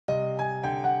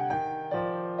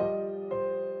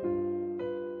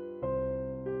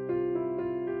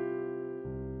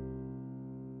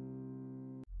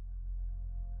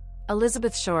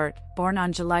Elizabeth Short, born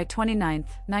on July 29,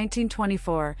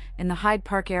 1924, in the Hyde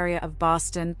Park area of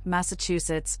Boston,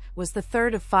 Massachusetts, was the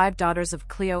third of 5 daughters of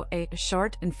Cleo A.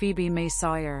 Short and Phoebe May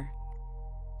Sawyer.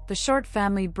 The Short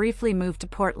family briefly moved to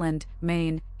Portland,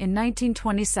 Maine, in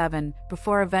 1927,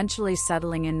 before eventually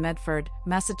settling in Medford,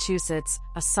 Massachusetts,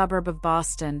 a suburb of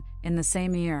Boston, in the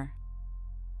same year.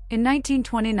 In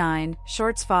 1929,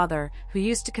 Short's father, who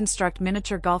used to construct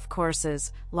miniature golf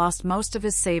courses, lost most of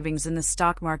his savings in the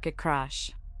stock market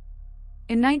crash.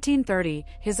 In 1930,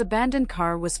 his abandoned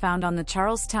car was found on the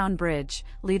Charlestown Bridge,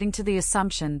 leading to the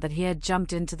assumption that he had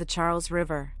jumped into the Charles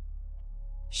River.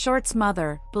 Short's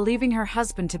mother, believing her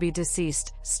husband to be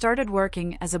deceased, started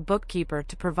working as a bookkeeper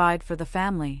to provide for the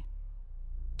family.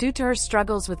 Due to her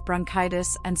struggles with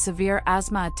bronchitis and severe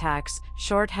asthma attacks,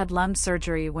 Short had lung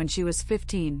surgery when she was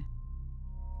 15.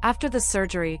 After the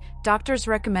surgery, doctors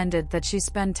recommended that she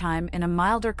spend time in a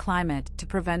milder climate to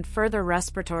prevent further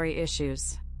respiratory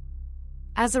issues.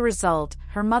 As a result,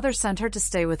 her mother sent her to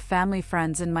stay with family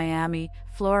friends in Miami,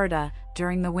 Florida,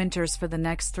 during the winters for the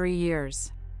next 3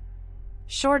 years.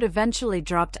 Short eventually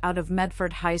dropped out of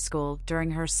Medford High School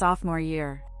during her sophomore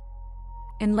year.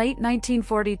 In late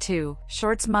 1942,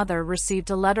 Short's mother received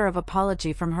a letter of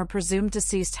apology from her presumed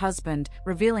deceased husband,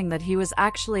 revealing that he was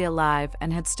actually alive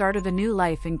and had started a new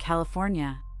life in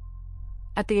California.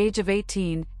 At the age of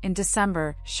 18, in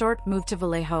December, Short moved to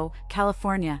Vallejo,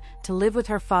 California, to live with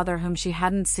her father, whom she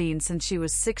hadn't seen since she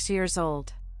was 6 years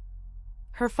old.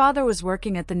 Her father was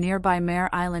working at the nearby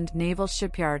Mare Island Naval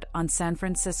Shipyard on San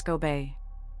Francisco Bay.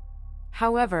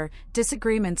 However,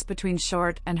 disagreements between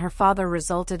Short and her father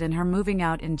resulted in her moving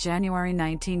out in January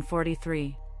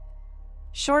 1943.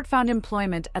 Short found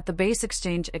employment at the base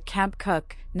exchange at Camp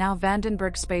Cook, now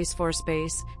Vandenberg Space Force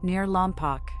Base, near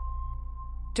Lompoc.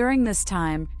 During this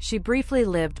time, she briefly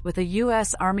lived with a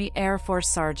U.S. Army Air Force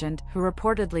sergeant who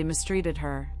reportedly mistreated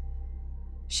her.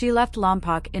 She left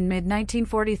Lompoc in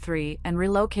mid-1943 and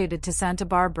relocated to Santa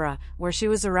Barbara, where she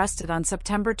was arrested on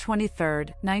September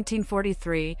 23,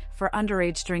 1943, for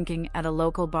underage drinking at a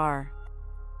local bar.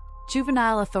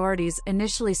 Juvenile authorities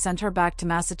initially sent her back to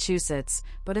Massachusetts,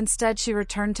 but instead she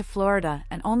returned to Florida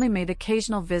and only made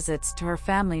occasional visits to her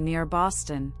family near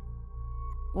Boston.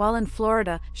 While in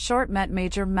Florida, Short met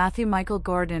Major Matthew Michael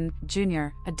Gordon,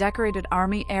 Jr., a decorated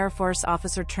Army Air Force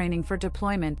officer training for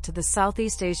deployment to the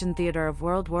Southeast Asian theater of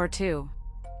World War II.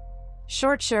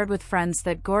 Short shared with friends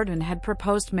that Gordon had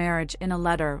proposed marriage in a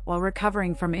letter while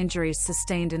recovering from injuries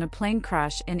sustained in a plane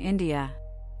crash in India.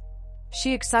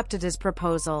 She accepted his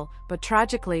proposal, but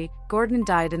tragically, Gordon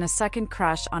died in a second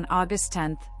crash on August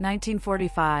 10,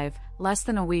 1945, less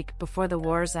than a week before the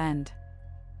war's end.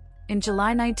 In July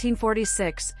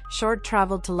 1946, Short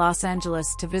traveled to Los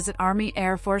Angeles to visit Army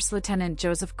Air Force Lieutenant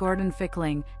Joseph Gordon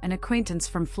Fickling, an acquaintance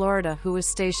from Florida who was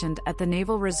stationed at the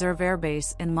Naval Reserve Air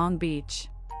Base in Long Beach.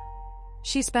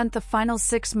 She spent the final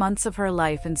 6 months of her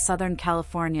life in Southern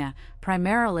California,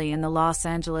 primarily in the Los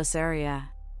Angeles area.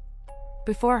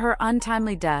 Before her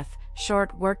untimely death,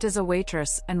 Short worked as a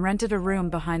waitress and rented a room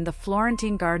behind the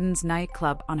Florentine Gardens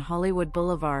nightclub on Hollywood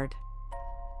Boulevard.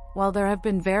 While there have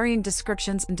been varying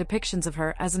descriptions and depictions of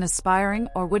her as an aspiring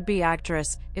or would-be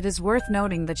actress, it is worth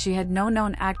noting that she had no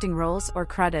known acting roles or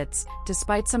credits,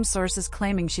 despite some sources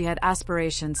claiming she had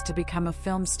aspirations to become a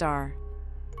film star.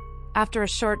 After a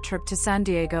short trip to San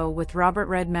Diego with Robert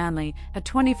Red Manley, a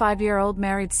 25-year-old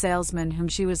married salesman whom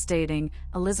she was dating,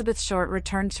 Elizabeth Short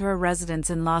returned to her residence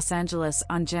in Los Angeles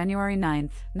on January 9,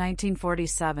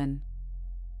 1947.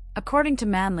 According to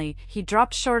Manley, he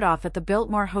dropped Short off at the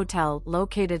Biltmore Hotel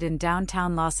located in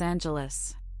downtown Los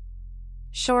Angeles.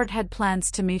 Short had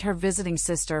plans to meet her visiting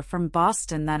sister from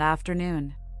Boston that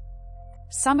afternoon.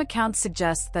 Some accounts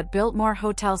suggest that Biltmore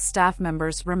Hotel staff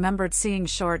members remembered seeing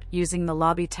Short using the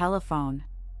lobby telephone.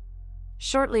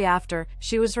 Shortly after,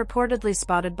 she was reportedly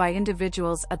spotted by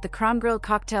individuals at the Crown Grill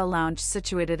Cocktail Lounge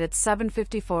situated at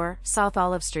 754 South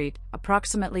Olive Street,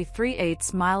 approximately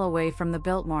 3/8 miles away from the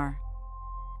Biltmore.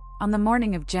 On the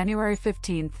morning of January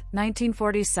 15,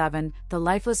 1947, the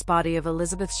lifeless body of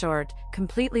Elizabeth Short,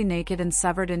 completely naked and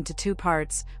severed into 2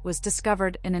 parts, was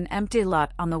discovered in an empty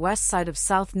lot on the west side of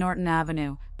South Norton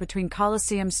Avenue, between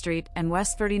Coliseum Street and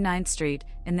West 39th Street,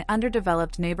 in the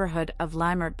underdeveloped neighborhood of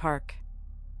Leimert Park.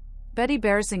 Betty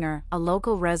Berzinger, a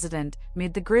local resident,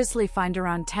 made the grisly find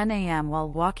around 10 a.m. while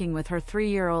walking with her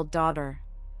 3-year-old daughter.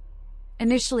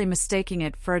 Initially mistaking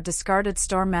it for a discarded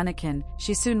store mannequin,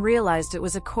 she soon realized it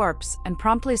was a corpse and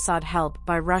promptly sought help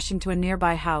by rushing to a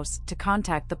nearby house to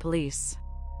contact the police.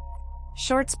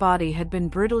 Short's body had been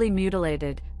brutally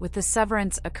mutilated, with the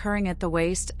severance occurring at the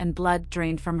waist and blood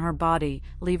drained from her body,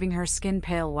 leaving her skin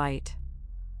pale white.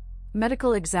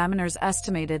 Medical examiners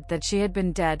estimated that she had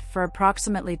been dead for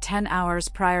approximately 10 hours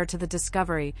prior to the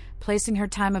discovery, placing her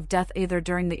time of death either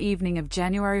during the evening of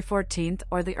January 14th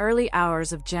or the early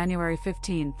hours of January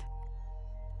 15th.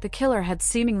 The killer had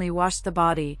seemingly washed the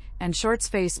body, and Short's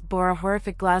face bore a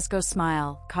horrific Glasgow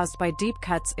smile, caused by deep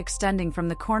cuts extending from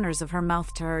the corners of her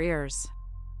mouth to her ears.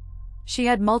 She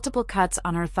had multiple cuts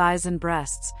on her thighs and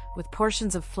breasts, with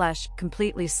portions of flesh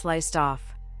completely sliced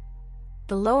off.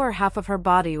 The lower half of her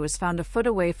body was found a foot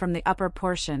away from the upper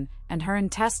portion, and her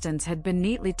intestines had been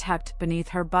neatly tucked beneath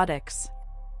her buttocks.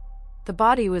 The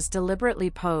body was deliberately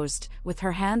posed, with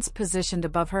her hands positioned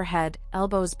above her head,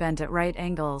 elbows bent at right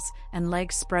angles, and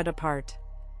legs spread apart.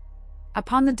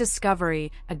 Upon the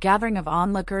discovery, a gathering of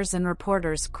onlookers and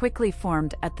reporters quickly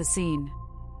formed at the scene.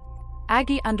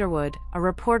 Aggie Underwood, a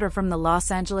reporter from the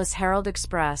Los Angeles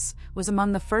Herald-Express, was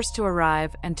among the first to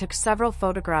arrive and took several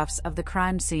photographs of the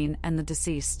crime scene and the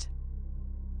deceased.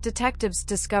 Detectives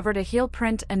discovered a heel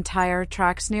print and tire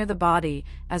tracks near the body,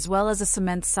 as well as a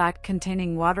cement sack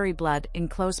containing watery blood in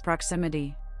close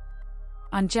proximity.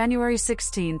 On January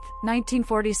 16,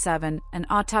 1947, an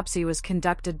autopsy was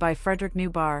conducted by Frederick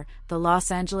Newbar, the Los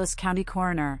Angeles County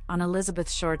coroner, on Elizabeth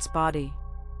Short's body.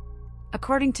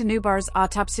 According to Newbar's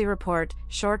autopsy report,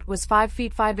 Short was 5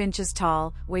 feet 5 inches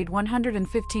tall, weighed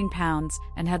 115 pounds,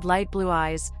 and had light blue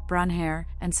eyes, brown hair,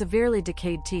 and severely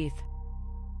decayed teeth.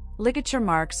 Ligature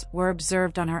marks were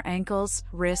observed on her ankles,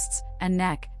 wrists, and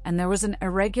neck, and there was an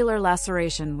irregular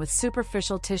laceration with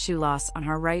superficial tissue loss on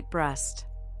her right breast.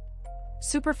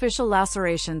 Superficial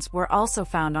lacerations were also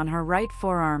found on her right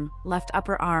forearm, left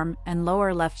upper arm, and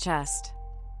lower left chest.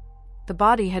 The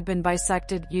body had been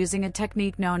bisected using a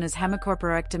technique known as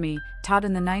hemicorporectomy, taught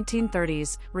in the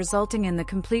 1930s, resulting in the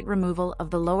complete removal of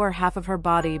the lower half of her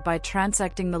body by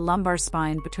transecting the lumbar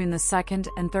spine between the second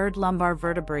and third lumbar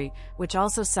vertebrae, which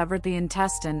also severed the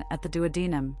intestine at the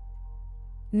duodenum.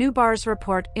 Newbar's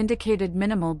report indicated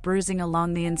minimal bruising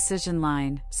along the incision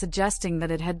line, suggesting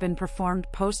that it had been performed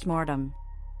post-mortem.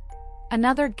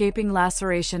 Another gaping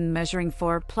laceration measuring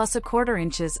 4 +1/4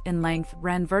 inches in length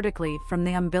ran vertically from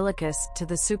the umbilicus to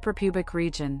the suprapubic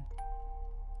region.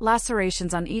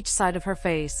 Lacerations on each side of her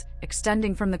face,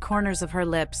 extending from the corners of her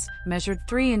lips, measured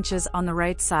 3 inches on the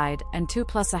right side and 2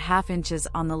 +1/2 inches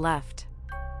on the left.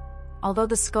 Although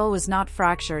the skull was not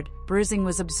fractured, bruising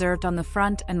was observed on the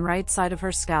front and right side of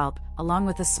her scalp, along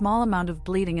with a small amount of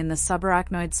bleeding in the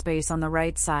subarachnoid space on the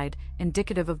right side,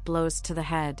 indicative of blows to the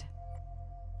head.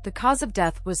 The cause of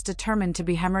death was determined to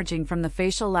be hemorrhaging from the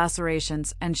facial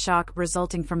lacerations and shock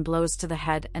resulting from blows to the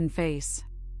head and face.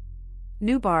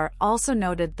 Newbar also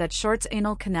noted that Short's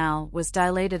anal canal was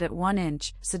dilated at 1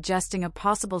 inch, suggesting a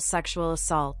possible sexual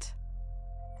assault.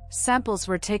 Samples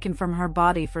were taken from her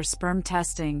body for sperm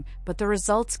testing, but the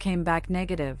results came back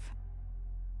negative.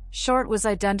 Short was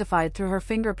identified through her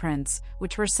fingerprints,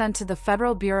 which were sent to the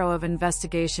Federal Bureau of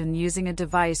Investigation using a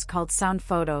device called Sound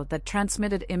Photo that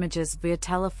transmitted images via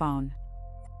telephone.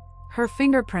 Her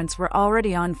fingerprints were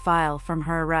already on file from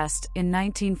her arrest in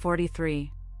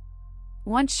 1943.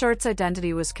 Once Short's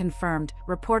identity was confirmed,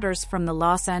 reporters from the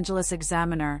Los Angeles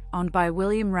Examiner, owned by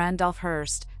William Randolph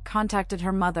Hearst, contacted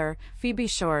her mother, Phoebe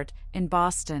Short, in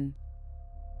Boston.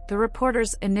 The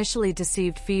reporters initially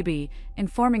deceived Phoebe,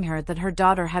 informing her that her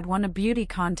daughter had won a beauty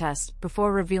contest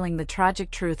before revealing the tragic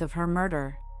truth of her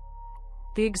murder.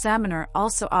 The Examiner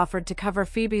also offered to cover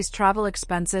Phoebe's travel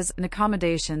expenses and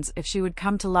accommodations if she would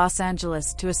come to Los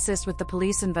Angeles to assist with the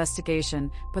police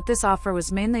investigation, but this offer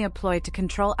was mainly a ploy to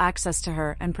control access to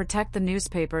her and protect the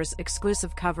newspaper's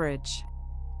exclusive coverage.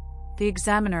 The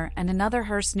Examiner and another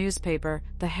Hearst newspaper,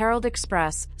 the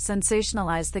Herald-Express,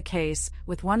 sensationalized the case,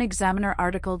 with one Examiner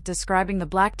article describing the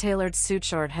black-tailored suit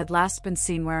Short had last been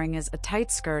seen wearing as a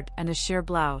tight skirt and a sheer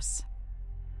blouse.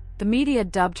 The media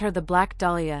dubbed her the Black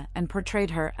Dahlia and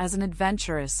portrayed her as an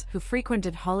adventuress who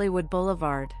frequented Hollywood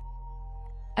Boulevard.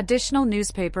 Additional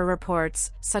newspaper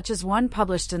reports, such as one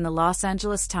published in the Los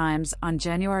Angeles Times on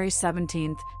January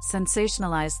 17,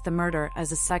 sensationalized the murder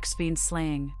as a sex fiend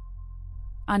slaying.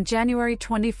 On January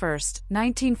 21,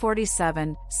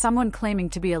 1947, someone claiming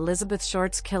to be Elizabeth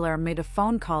Short's killer made a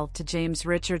phone call to James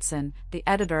Richardson, the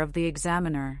editor of the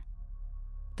Examiner.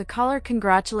 The caller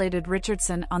congratulated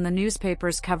Richardson on the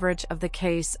newspaper's coverage of the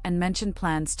case and mentioned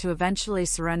plans to eventually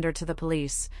surrender to the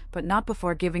police, but not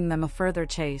before giving them a further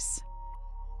chase.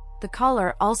 The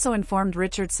caller also informed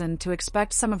Richardson to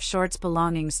expect some of Short's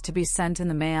belongings to be sent in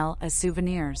the mail as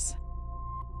souvenirs.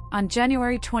 On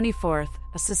January 24,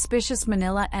 a suspicious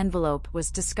manila envelope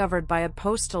was discovered by a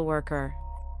postal worker.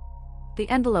 The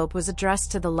envelope was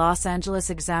addressed to the Los Angeles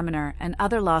Examiner and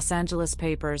other Los Angeles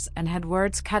papers and had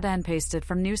words cut and pasted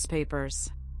from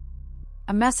newspapers.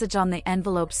 A message on the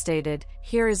envelope stated,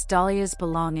 "Here is Dahlia's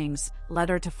belongings,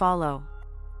 letter to follow."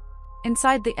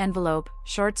 Inside the envelope,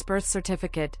 Short's birth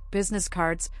certificate, business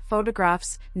cards,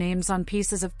 photographs, names on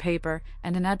pieces of paper,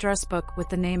 and an address book with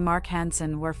the name Mark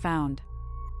Hansen were found.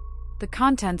 The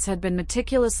contents had been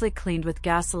meticulously cleaned with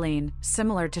gasoline,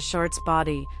 similar to Short's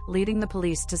body, leading the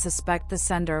police to suspect the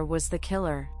sender was the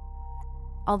killer.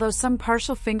 Although some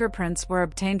partial fingerprints were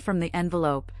obtained from the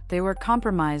envelope, they were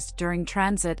compromised during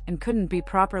transit and couldn't be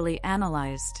properly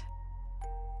analyzed.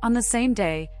 On the same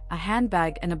day, a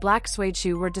handbag and a black suede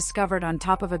shoe were discovered on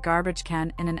top of a garbage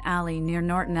can in an alley near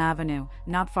Norton Avenue,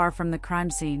 not far from the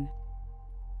crime scene.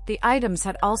 The items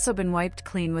had also been wiped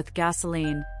clean with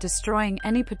gasoline, destroying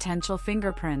any potential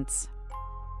fingerprints.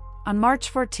 On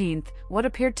March 14, what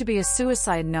appeared to be a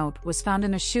suicide note was found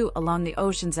in a shoe along the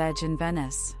ocean's edge in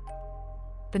Venice.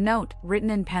 The note, written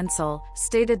in pencil,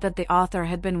 stated that the author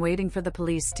had been waiting for the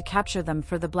police to capture them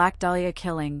for the Black Dahlia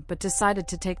killing but decided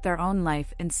to take their own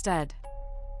life instead.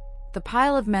 The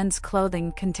pile of men's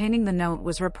clothing containing the note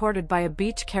was reported by a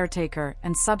beach caretaker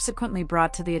and subsequently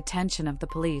brought to the attention of the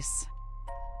police.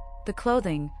 The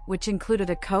clothing, which included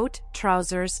a coat,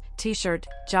 trousers, t-shirt,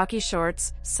 jockey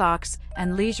shorts, socks,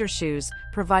 and leisure shoes,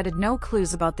 provided no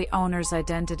clues about the owner's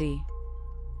identity.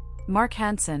 Mark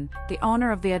Hansen, the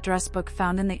owner of the address book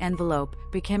found in the envelope,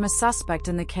 became a suspect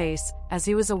in the case, as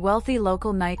he was a wealthy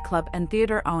local nightclub and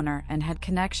theater owner and had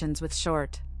connections with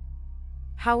Short.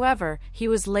 However, he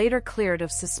was later cleared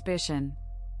of suspicion.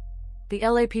 The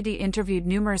LAPD interviewed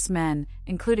numerous men,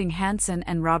 including Hansen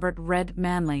and Robert "Red"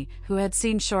 Manley, who had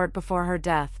seen Short before her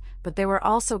death, but they were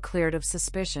also cleared of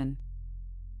suspicion.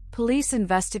 Police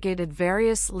investigated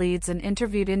various leads and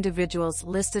interviewed individuals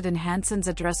listed in Hansen's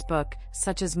address book,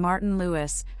 such as Martin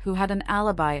Lewis, who had an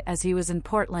alibi as he was in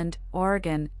Portland,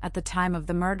 Oregon, at the time of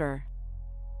the murder.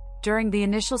 During the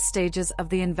initial stages of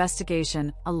the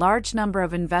investigation, a large number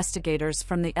of investigators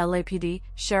from the LAPD,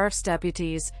 sheriff's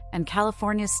deputies, and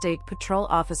California State Patrol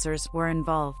officers were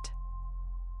involved.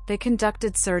 They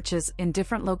conducted searches in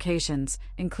different locations,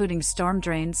 including storm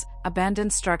drains,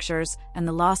 abandoned structures, and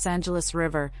the Los Angeles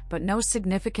River, but no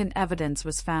significant evidence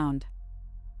was found.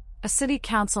 A city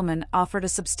councilman offered a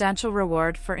substantial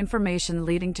reward for information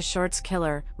leading to Short's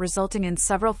killer, resulting in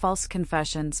several false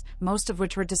confessions, most of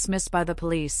which were dismissed by the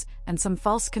police, and some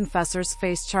false confessors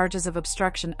faced charges of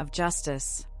obstruction of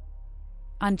justice.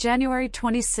 On January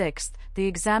 26, the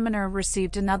Examiner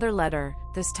received another letter,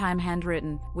 this time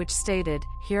handwritten, which stated,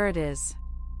 "Here it is.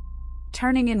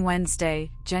 Turning in Wednesday,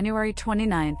 January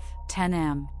 29, 10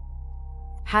 a.m.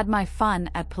 Had my fun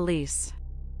at police.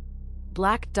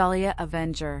 Black Dahlia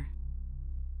Avenger."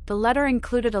 The letter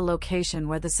included a location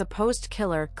where the supposed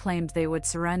killer claimed they would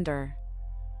surrender.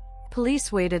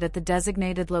 Police waited at the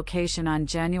designated location on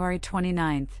January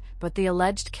 29, but the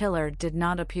alleged killer did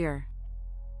not appear.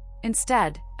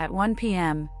 Instead, at 1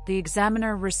 p.m., the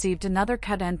Examiner received another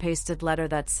cut-and-pasted letter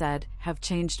that said, "Have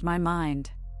changed my mind.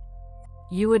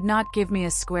 You would not give me a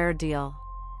square deal.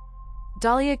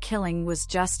 Dahlia killing was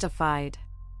justified."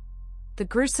 The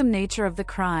gruesome nature of the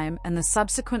crime and the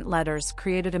subsequent letters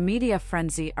created a media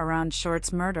frenzy around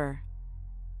Short's murder.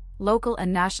 Local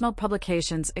and national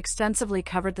publications extensively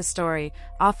covered the story,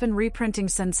 often reprinting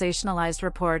sensationalized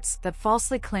reports that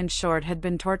falsely claimed Short had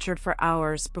been tortured for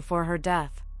hours before her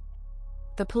death.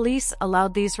 The police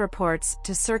allowed these reports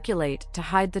to circulate to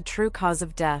hide the true cause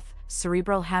of death,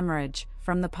 cerebral hemorrhage,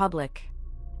 from the public.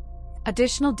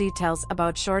 Additional details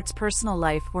about Short's personal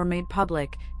life were made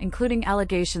public, including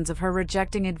allegations of her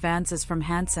rejecting advances from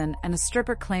Hansen and a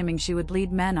stripper claiming she would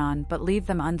lead men on but leave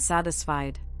them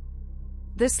unsatisfied.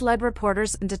 This led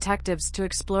reporters and detectives to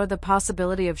explore the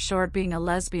possibility of Short being a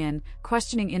lesbian,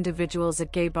 questioning individuals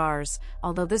at gay bars,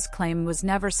 although this claim was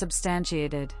never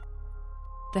substantiated.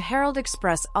 The Herald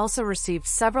Express also received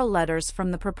several letters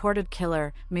from the purported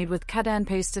killer, made with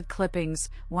cut-and-pasted clippings,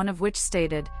 one of which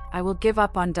stated, "I will give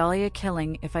up on Dahlia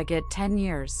killing if I get 10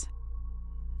 years.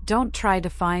 Don't try to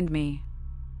find me."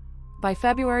 By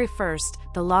February 1,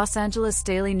 the Los Angeles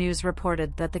Daily News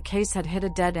reported that the case had hit a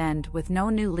dead end with no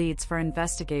new leads for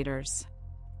investigators.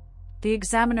 The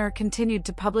Examiner continued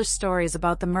to publish stories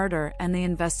about the murder and the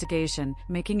investigation,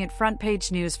 making it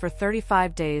front-page news for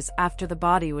 35 days after the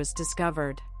body was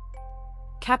discovered.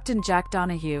 Captain Jack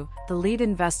Donahue, the lead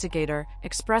investigator,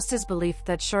 expressed his belief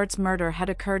that Short's murder had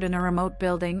occurred in a remote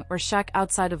building or shack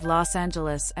outside of Los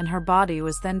Angeles and her body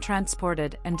was then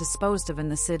transported and disposed of in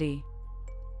the city.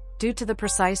 Due to the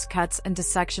precise cuts and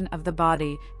dissection of the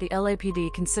body, the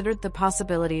LAPD considered the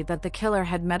possibility that the killer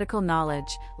had medical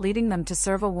knowledge, leading them to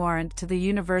serve a warrant to the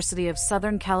University of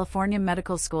Southern California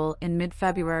Medical School in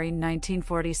mid-February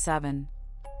 1947.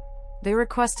 They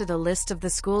requested a list of the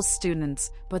school's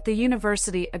students, but the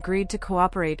university agreed to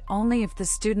cooperate only if the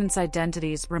students'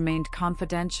 identities remained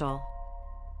confidential.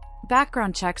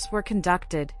 Background checks were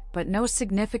conducted, but no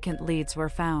significant leads were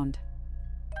found.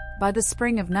 By the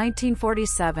spring of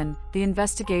 1947, the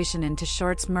investigation into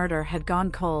Short's murder had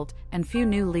gone cold, and few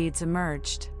new leads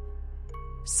emerged.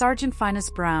 Sergeant Finis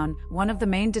Brown, one of the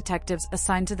main detectives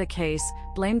assigned to the case,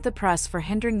 blamed the press for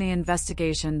hindering the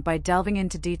investigation by delving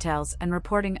into details and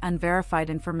reporting unverified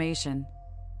information.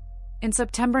 In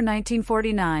September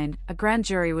 1949, a grand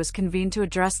jury was convened to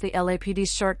address the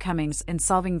LAPD's shortcomings in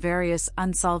solving various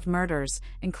unsolved murders,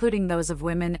 including those of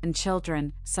women and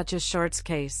children, such as Short's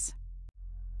case.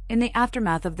 In the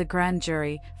aftermath of the grand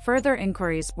jury, further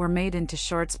inquiries were made into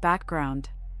Short's background.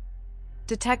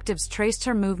 Detectives traced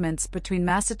her movements between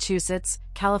Massachusetts,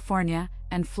 California,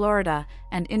 and Florida,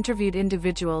 and interviewed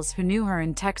individuals who knew her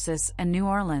in Texas and New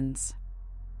Orleans.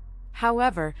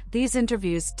 However, these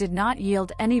interviews did not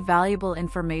yield any valuable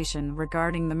information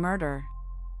regarding the murder.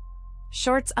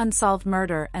 Short's unsolved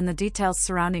murder and the details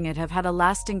surrounding it have had a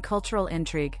lasting cultural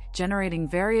intrigue, generating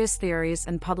various theories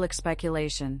and public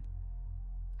speculation.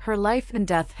 Her life and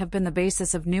death have been the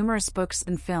basis of numerous books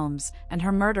and films, and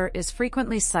her murder is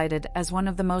frequently cited as one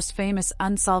of the most famous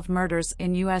unsolved murders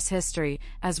in U.S. history,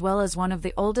 as well as one of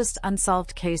the oldest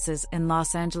unsolved cases in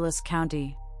Los Angeles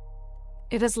County.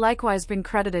 It has likewise been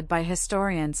credited by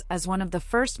historians as one of the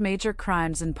first major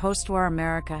crimes in post-war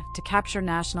America to capture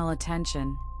national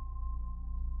attention.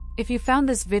 If you found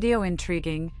this video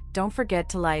intriguing, don't forget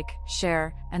to like,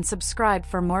 share, and subscribe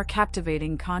for more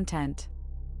captivating content.